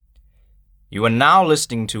You are now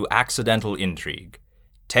listening to Accidental Intrigue,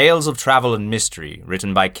 Tales of Travel and Mystery,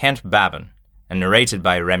 written by Kent Babin and narrated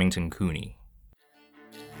by Remington Cooney.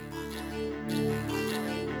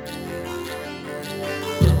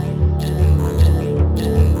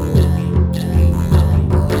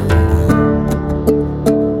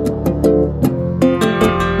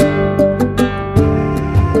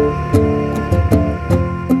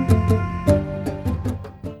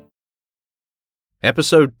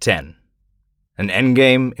 Episode 10. An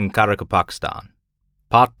Endgame in Karakalpakstan.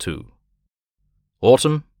 Part 2.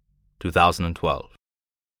 Autumn 2012.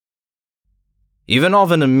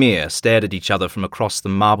 Ivanov and Amir stared at each other from across the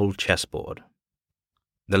marble chessboard.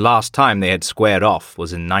 The last time they had squared off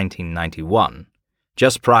was in 1991,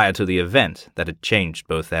 just prior to the event that had changed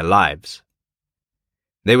both their lives.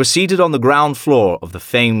 They were seated on the ground floor of the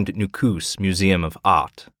famed Nukus Museum of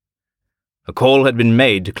Art. A call had been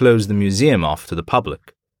made to close the museum off to the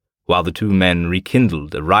public, while the two men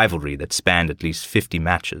rekindled a rivalry that spanned at least 50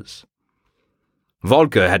 matches.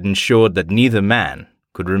 Volker had ensured that neither man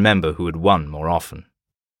could remember who had won more often.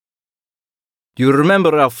 "Do you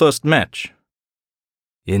remember our first match?"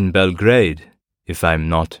 "In Belgrade, if I'm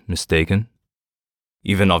not mistaken."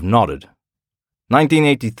 Ivanov nodded.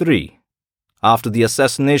 1983, after the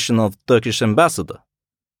assassination of the Turkish ambassador.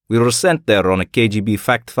 We were sent there on a KGB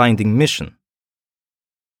fact-finding mission.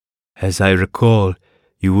 "As I recall,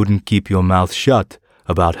 you wouldn't keep your mouth shut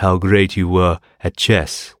about how great you were at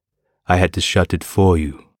chess. I had to shut it for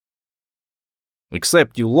you."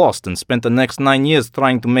 "Except you lost and spent the next 9 years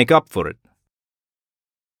trying to make up for it."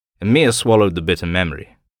 Amir swallowed the bitter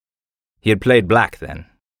memory. He had played black then.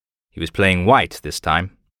 He was playing white this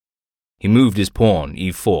time. He moved his pawn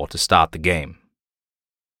E4 to start the game.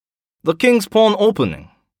 "The king's pawn opening.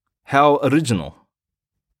 How original."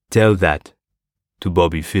 "Tell that to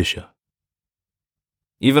Bobby Fischer."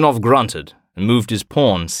 Ivanov grunted and moved his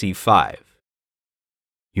pawn C5.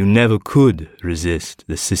 "You never could resist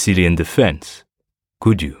the Sicilian defense,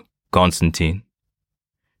 could you, Constantine?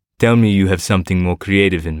 Tell me you have something more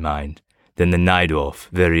creative in mind than the Naidorf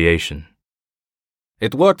variation."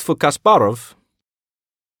 "It worked for Kasparov."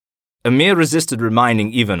 Amir resisted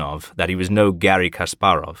reminding Ivanov that he was no Garry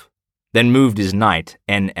Kasparov, then moved his knight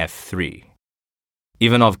NF3.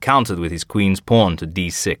 Ivanov countered with his queen's pawn to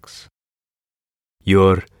D6.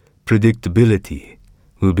 "Your predictability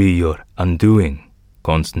will be your undoing,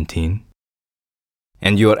 Constantine.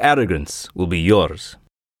 And your arrogance will be yours."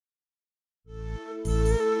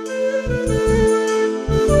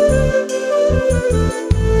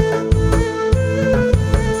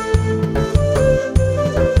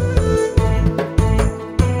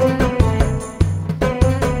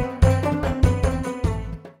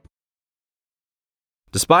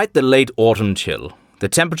 Despite the late autumn chill, the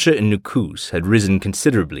temperature in Nukus had risen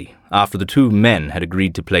considerably after the two men had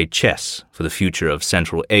agreed to play chess for the future of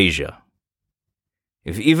Central Asia.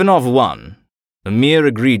 If Ivanov won, Amir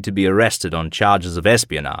agreed to be arrested on charges of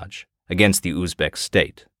espionage against the Uzbek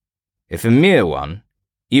state. If Amir won,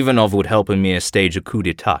 Ivanov would help Amir stage a coup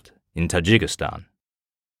d'etat in Tajikistan.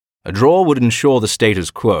 A draw would ensure the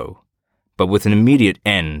status quo, but with an immediate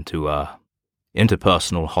end to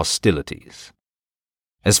interpersonal hostilities.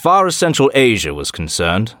 As far as Central Asia was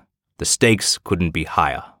concerned, the stakes couldn't be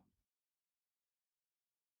higher.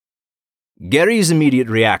 Gary's immediate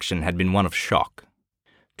reaction had been one of shock.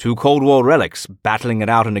 Two Cold War relics battling it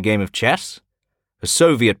out in a game of chess? A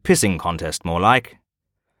Soviet pissing contest, more like.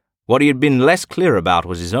 What he had been less clear about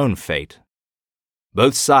was his own fate.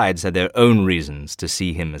 Both sides had their own reasons to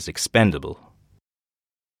see him as expendable.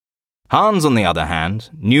 Hans, on the other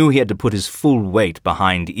hand, knew he had to put his full weight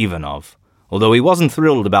behind Ivanov, although he wasn't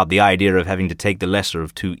thrilled about the idea of having to take the lesser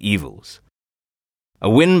of two evils. A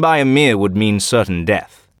win by Amir would mean certain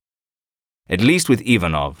death. At least with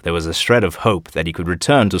Ivanov, there was a shred of hope that he could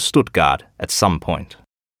return to Stuttgart at some point.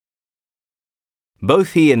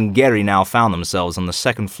 Both he and Gary now found themselves on the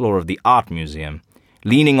second floor of the art museum,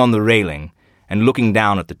 leaning on the railing and looking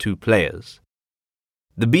down at the two players.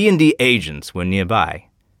 The B&D agents were nearby,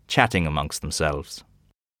 chatting amongst themselves.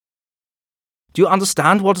 "Do you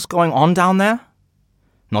understand what is going on down there?"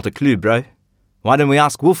 "Not a clue, bro. Why don't we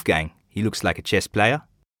ask Wolfgang? He looks like a chess player."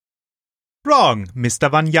 "Wrong, Mr.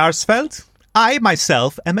 Van Jaarsveld. I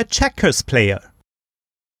myself am a checkers player."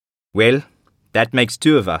 "Well, that makes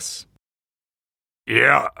two of us."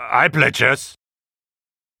 "Yeah, I play chess."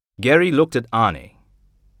 Gary looked at Arnie.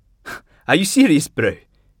 "Are you serious, bro?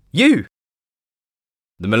 You?"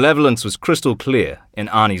 The malevolence was crystal clear in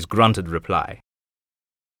Arnie's grunted reply.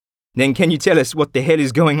 "Then can you tell us what the hell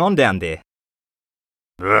is going on down there?"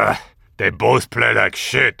 Ugh, they both play like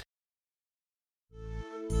shit.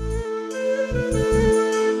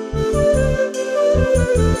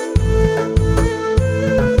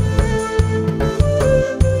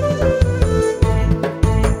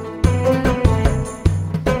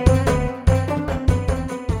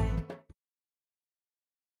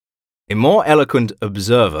 A more eloquent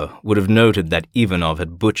observer would have noted that Ivanov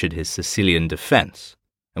had butchered his Sicilian defense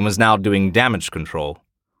and was now doing damage control,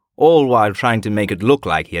 all while trying to make it look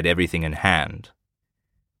like he had everything in hand.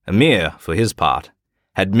 Emir, for his part,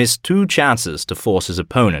 had missed 2 chances to force his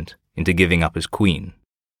opponent into giving up his queen.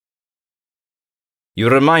 "You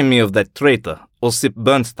remind me of that traitor, Osip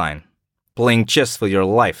Bernstein, playing chess for your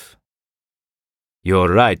life."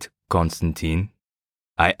 "You're right, Constantine.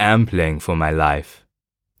 I am playing for my life.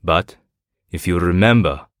 But, if you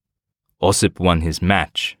remember, Osip won his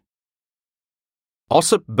match."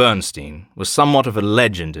 Osip Bernstein was somewhat of a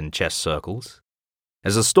legend in chess circles.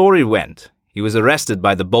 As the story went, he was arrested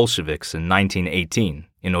by the Bolsheviks in 1918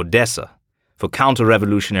 in Odessa for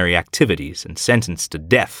counter-revolutionary activities and sentenced to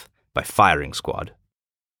death by firing squad.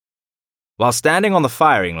 While standing on the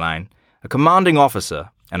firing line, a commanding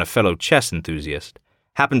officer and a fellow chess enthusiast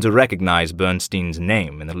happened to recognize Bernstein's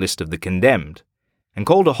name in the list of the condemned and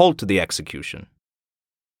called a halt to the execution.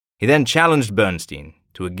 He then challenged Bernstein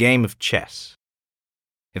to a game of chess.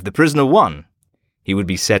 If the prisoner won, he would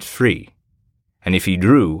be set free, and if he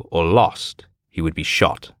drew or lost, he would be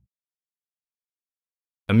shot.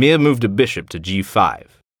 Emir moved a bishop to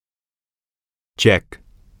g5. "Check,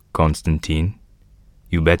 Constantine.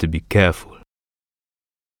 You better be careful."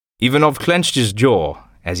 Ivanov clenched his jaw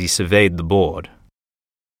as he surveyed the board.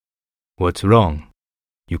 "What's wrong?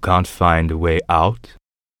 You can't find a way out?"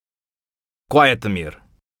 "Quiet, Emir."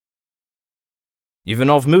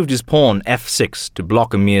 Ivanov moved his pawn f6 to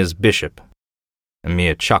block Emir's bishop.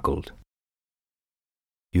 Emir chuckled.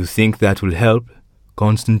 "You think that will help,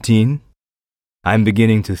 Constantine? I'm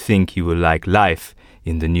beginning to think you will like life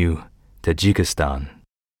in the new Tajikistan."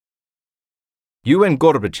 "You and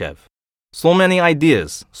Gorbachev. So many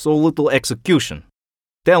ideas, so little execution.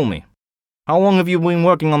 Tell me, how long have you been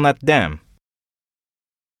working on that dam?"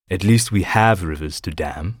 "At least we have rivers to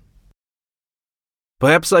dam."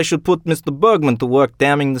 "Perhaps I should put Mr. Bergman to work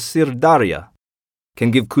damming the Sir Darya.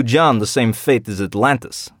 Can give Kujan the same fate as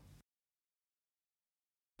Atlantis."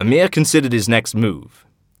 Emir considered his next move.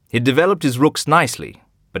 He'd developed his rooks nicely,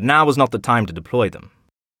 but now was not the time to deploy them.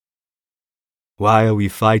 "Why are we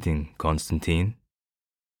fighting, Constantine?"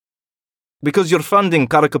 "Because you're funding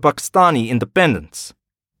Karakalpakstan independence."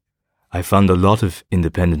 "I fund a lot of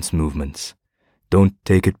independence movements. Don't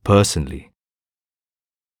take it personally."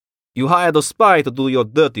 "You hired a spy to do your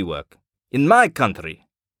dirty work. In my country.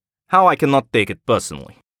 How I cannot take it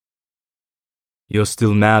personally." "You're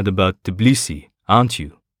still mad about Tbilisi, aren't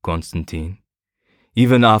you, Constantine?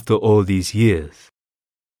 Even after all these years."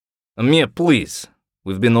 "Emir, please.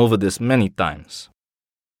 We've been over this many times."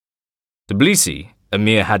 Tbilisi,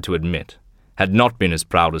 Emir had to admit, had not been his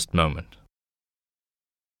proudest moment.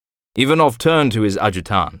 Ivanov turned to his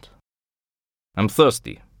adjutant. "I'm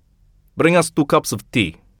thirsty. Bring us 2 cups of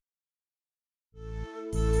tea."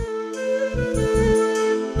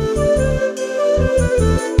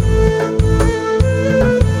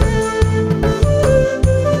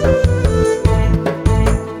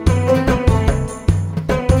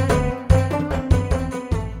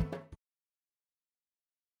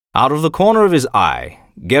 Out of the corner of his eye,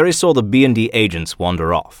 Gary saw the B&D agents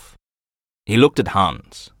wander off. He looked at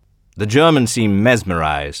Hans. The German seemed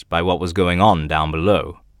mesmerized by what was going on down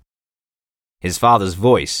below. His father's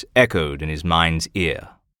voice echoed in his mind's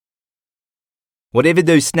ear. "Whatever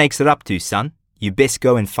those snakes are up to, son, you best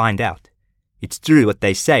go and find out. It's true what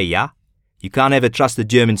they say, yeah? You can't ever trust a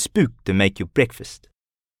German spook to make your breakfast.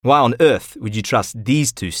 Why on earth would you trust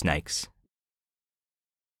these 2 snakes?"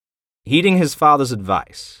 Heeding his father's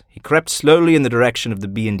advice, he crept slowly in the direction of the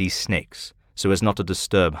B&D snakes, so as not to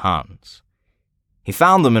disturb Hans. He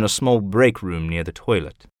found them in a small break room near the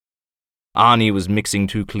toilet. Arnie was mixing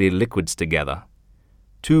 2 clear liquids together.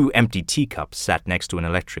 2 empty teacups sat next to an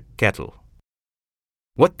electric kettle.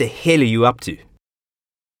 "What the hell are you up to?"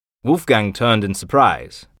 Wolfgang turned in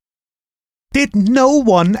surprise. Did no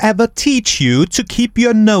one ever teach you to keep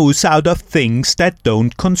your nose out of things that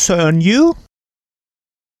don't concern you?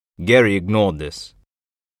 Gary ignored this.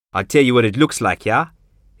 "I tell you what it looks like, yeah?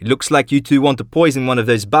 It looks like you 2 want to poison one of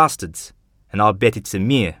those bastards, and I'll bet it's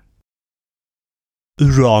Emir."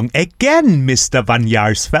 Wrong again, Mr. Van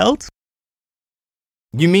Jaarsveld.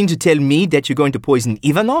 "You mean to tell me that you're going to poison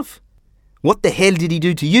Ivanov? What the hell did he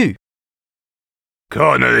do to you?"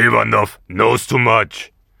 Colonel Ivanov knows too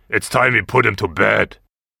much. It's time we put him to bed.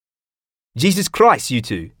 Jesus Christ, you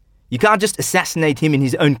 2. You can't just assassinate him in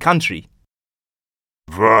his own country.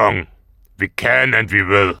 Wrong. We can and we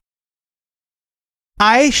will.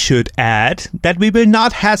 I should add that we will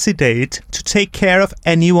not hesitate to take care of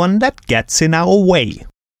anyone that gets in our way.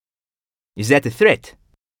 Is that a threat?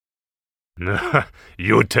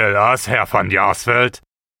 You tell us, Herr van Jaarsveld.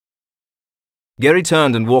 Gary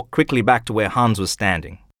turned and walked quickly back to where Hans was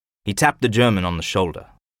standing. He tapped the German on the shoulder.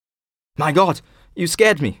 My God, you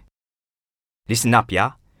scared me. Listen up,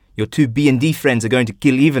 yeah? Your two B&D friends are going to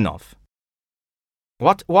kill Ivanov.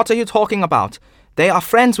 What are you talking about? They are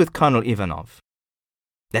friends with Colonel Ivanov.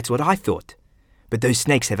 That's what I thought. But those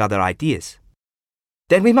snakes have other ideas.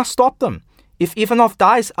 Then we must stop them. If Ivanov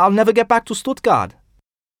dies, I'll never get back to Stuttgart.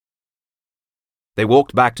 They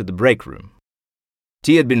walked back to the break room.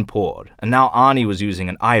 Tea had been poured, and now Arnie was using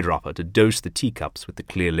an eyedropper to dose the teacups with the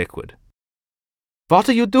clear liquid. What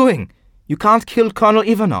are you doing? You can't kill Colonel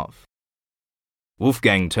Ivanov.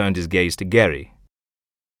 Wolfgang turned his gaze to Gary.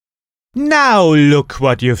 Now look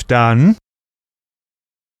what you've done.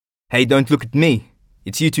 Hey, don't look at me.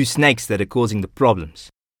 It's you two snakes that are causing the problems.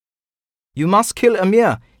 You must kill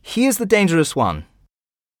Amir. He is the dangerous one.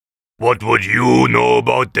 What would you know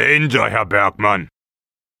about danger, Herr Bergmann?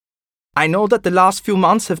 I know that the last few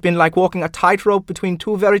months have been like walking a tightrope between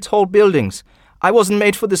two very tall buildings. I wasn't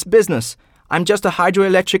made for this business. I'm just a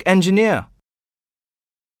hydroelectric engineer.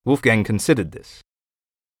 Wolfgang considered this.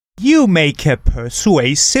 You make a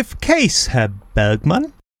persuasive case, Herr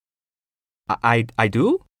Bergmann. I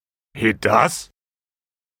do? He does?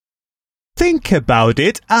 Think about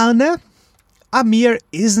it, Arne. Amir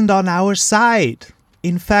isn't on our side.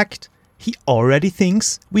 In fact, he already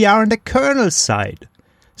thinks we are on the Colonel's side.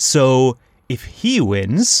 So, if he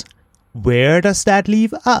wins, where does that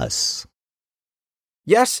leave us?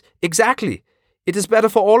 Yes, exactly. It is better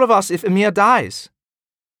for all of us if Amir dies.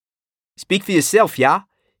 Speak for yourself, yeah?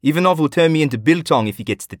 Ivanov will turn me into biltong if he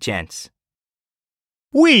gets the chance.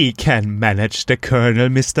 We can manage the Colonel,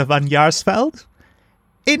 Mr. van Jaarsveld.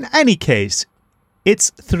 In any case, it's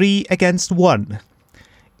 3 against 1.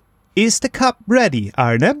 Is the cup ready,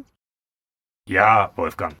 Arne? Ja,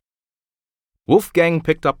 Wolfgang. Wolfgang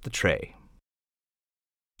picked up the tray.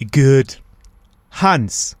 Good.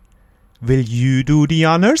 Hans, will you do the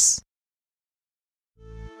honors?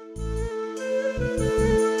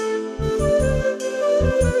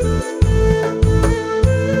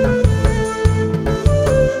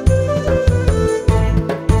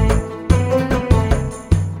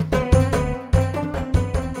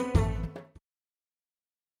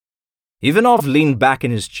 Ivanov leaned back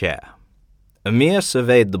in his chair. Amir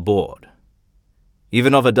surveyed the board.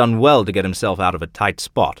 Ivanov had done well to get himself out of a tight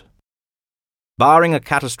spot. Barring a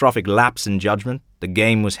catastrophic lapse in judgment, the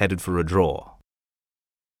game was headed for a draw.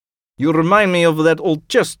 You remind me of that old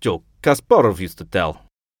chess joke Kasparov used to tell.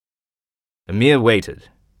 Amir waited.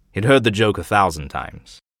 He'd heard the joke 1,000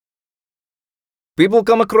 times. People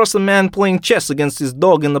come across a man playing chess against his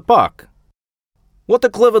dog in the park. What a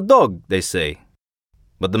clever dog, they say.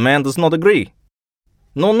 But the man does not agree.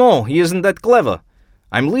 No, he isn't that clever.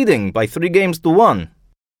 I'm leading by 3 games to 1.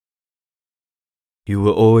 You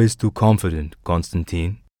were always too confident,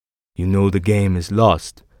 Konstantin. You know the game is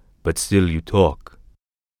lost, but still you talk.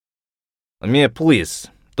 Amir, please,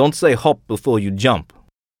 don't say hop before you jump.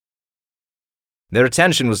 Their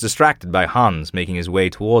attention was distracted by Hans making his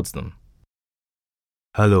way towards them.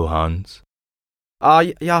 Hello, Hans.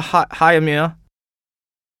 Yeah, hi, Amir.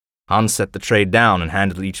 Hans set the tray down and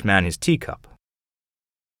handed each man his teacup.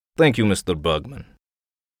 Thank you, Mr. Bergman.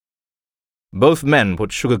 Both men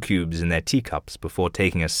put sugar cubes in their teacups before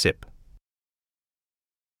taking a sip.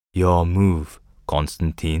 Your move,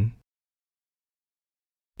 Konstantin.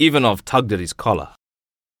 Ivanov tugged at his collar.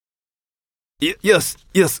 Yes,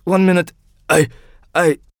 1 minute. I...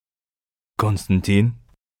 Konstantin?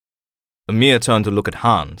 Amir turned to look at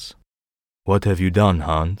Hans. What have you done,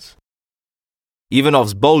 Hans?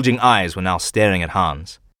 Ivanov's bulging eyes were now staring at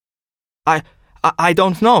Hans. I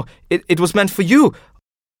don't know. It was meant for you.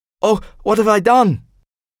 Oh, what have I done?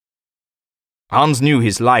 Hans knew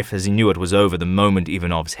his life as he knew it was over the moment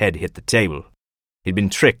Ivanov's head hit the table. He'd been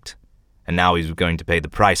tricked, and now he was going to pay the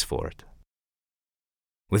price for it.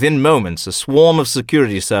 Within moments, a swarm of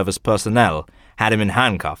security service personnel had him in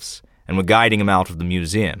handcuffs and were guiding him out of the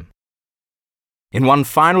museum. In one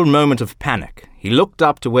final moment of panic, he looked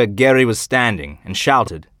up to where Gary was standing and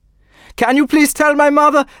shouted, "Can you please tell my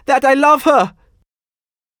mother that I love her?"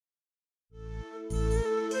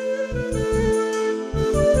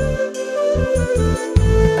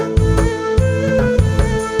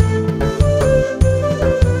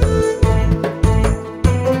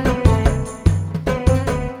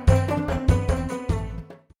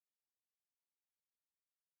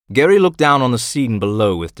 Gary looked down on the scene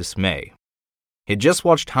below with dismay. He'd just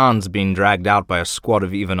watched Hans being dragged out by a squad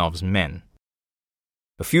of Ivanov's men.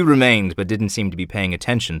 A few remained but didn't seem to be paying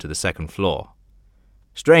attention to the second floor.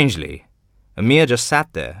 Strangely, Amir just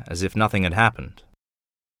sat there as if nothing had happened.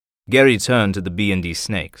 Gary turned to the B&D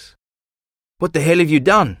snakes. "What the hell have you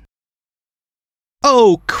done?"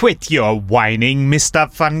 Oh, quit your whining,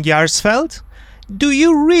 Mr. van Jaarsveld. Do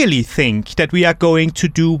you really think that we are going to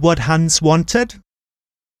do what Hans wanted?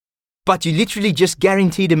 "But you literally just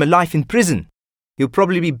guaranteed him a life in prison. He'll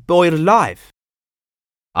probably be boiled alive."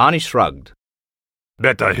 Arnie shrugged.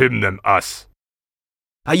 Better him than us.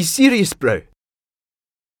 "Are you serious, bro?"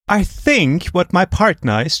 I think what my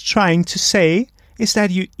partner is trying to say is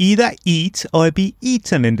that you either eat or be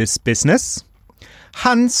eaten in this business.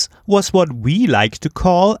 Hans was what we like to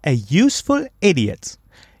call a useful idiot.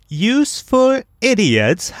 Useful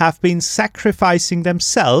idiots have been sacrificing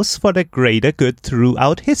themselves for the greater good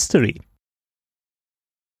throughout history.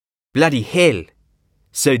 Bloody hell.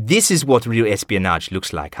 So this is what real espionage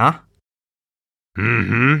looks like, huh?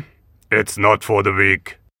 Mm-hmm. It's not for the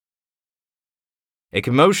weak. A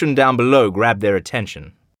commotion down below grabbed their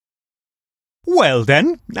attention. Well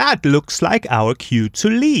then, that looks like our cue to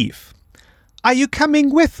leave. Are you coming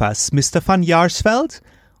with us, Mr. van Jaarsveld?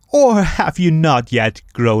 Or have you not yet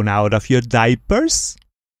grown out of your diapers?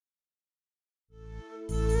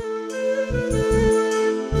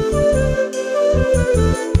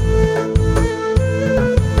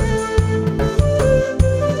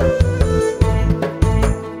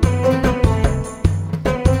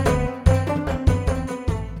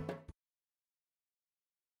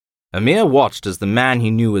 Amir watched as the man he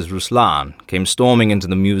knew as Ruslan came storming into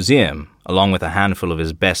the museum along with a handful of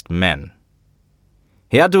his best men.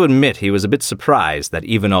 He had to admit he was a bit surprised that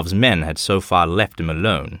Ivanov's men had so far left him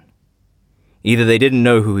alone. Either they didn't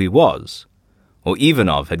know who he was, or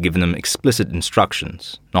Ivanov had given them explicit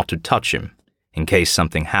instructions not to touch him in case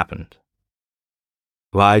something happened.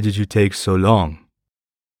 Why did you take so long?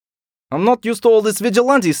 "I'm not used to all this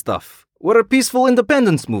vigilante stuff. We're a peaceful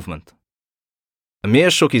independence movement."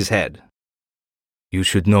 Amir shook his head. You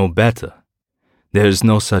should know better. There is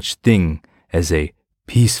no such thing as a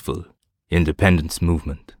peaceful independence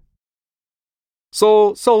movement.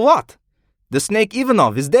 So what? The snake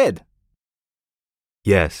Ivanov is dead.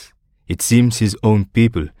 Yes, it seems his own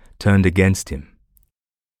people turned against him.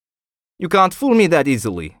 You can't fool me that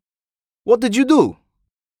easily. What did you do?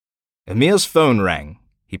 Amir's phone rang.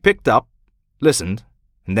 He picked up, listened,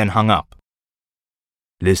 and then hung up.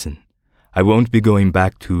 Listen, I won't be going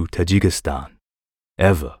back to Tajikistan.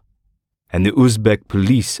 Ever. And the Uzbek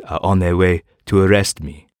police are on their way to arrest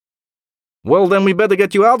me. Well, then we better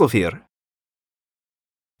get you out of here.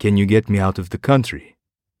 Can you get me out of the country?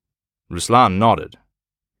 Ruslan nodded.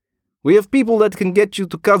 We have people that can get you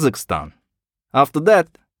to Kazakhstan. After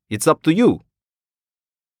that, it's up to you.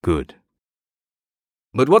 Good.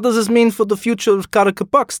 But what does this mean for the future of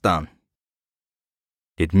Karakalpakstan?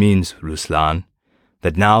 It means, Ruslan,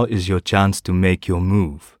 that now is your chance to make your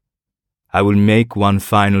move. I will make one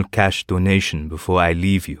final cash donation before I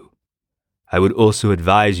leave you. I would also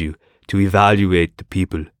advise you to evaluate the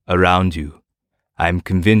people around you. I am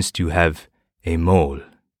convinced you have a mole.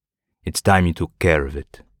 It's time you took care of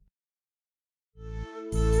it.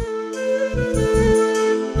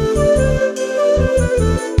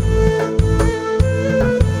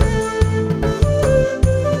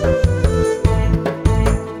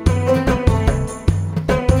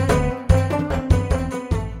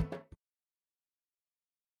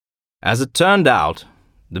 As it turned out,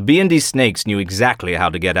 the B&D snakes knew exactly how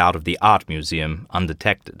to get out of the art museum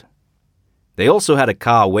undetected. They also had a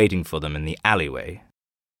car waiting for them in the alleyway.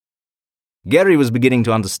 Gary was beginning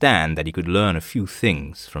to understand that he could learn a few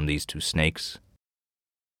things from these two snakes.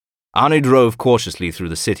 Arnie drove cautiously through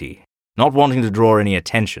the city, not wanting to draw any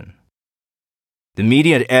attention. The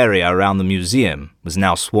immediate area around the museum was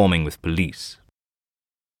now swarming with police.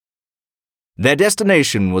 Their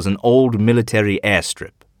destination was an old military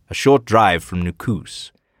airstrip, a short drive from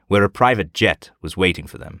Nukus, where a private jet was waiting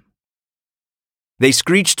for them. They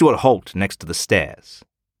screeched to a halt next to the stairs.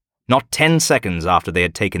 Not 10 seconds after they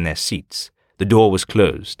had taken their seats, the door was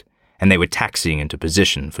closed, and they were taxiing into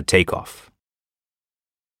position for takeoff.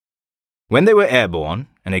 When they were airborne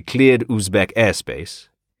and had cleared Uzbek airspace,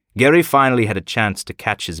 Gary finally had a chance to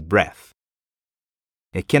catch his breath.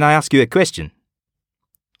 Can I ask you a question?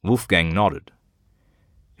 Wolfgang nodded.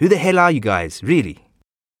 Who the hell are you guys, really?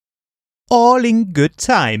 All in good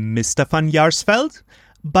time, Mr. van Jaarsveld.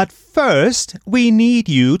 But first, we need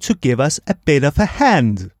you to give us a bit of a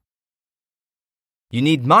hand. You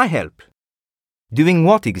need my help? Doing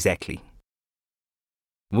what exactly?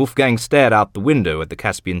 Wolfgang stared out the window at the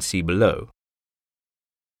Caspian Sea below.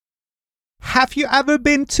 Have you ever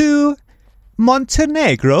been to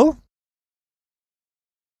Montenegro?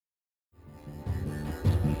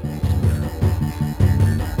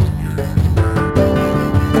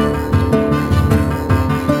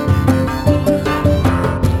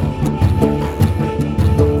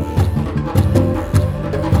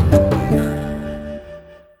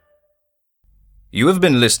 You have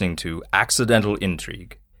been listening to Accidental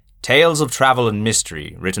Intrigue, Tales of Travel and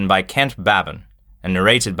Mystery, written by Kent Babin and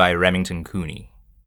narrated by Remington Cooney.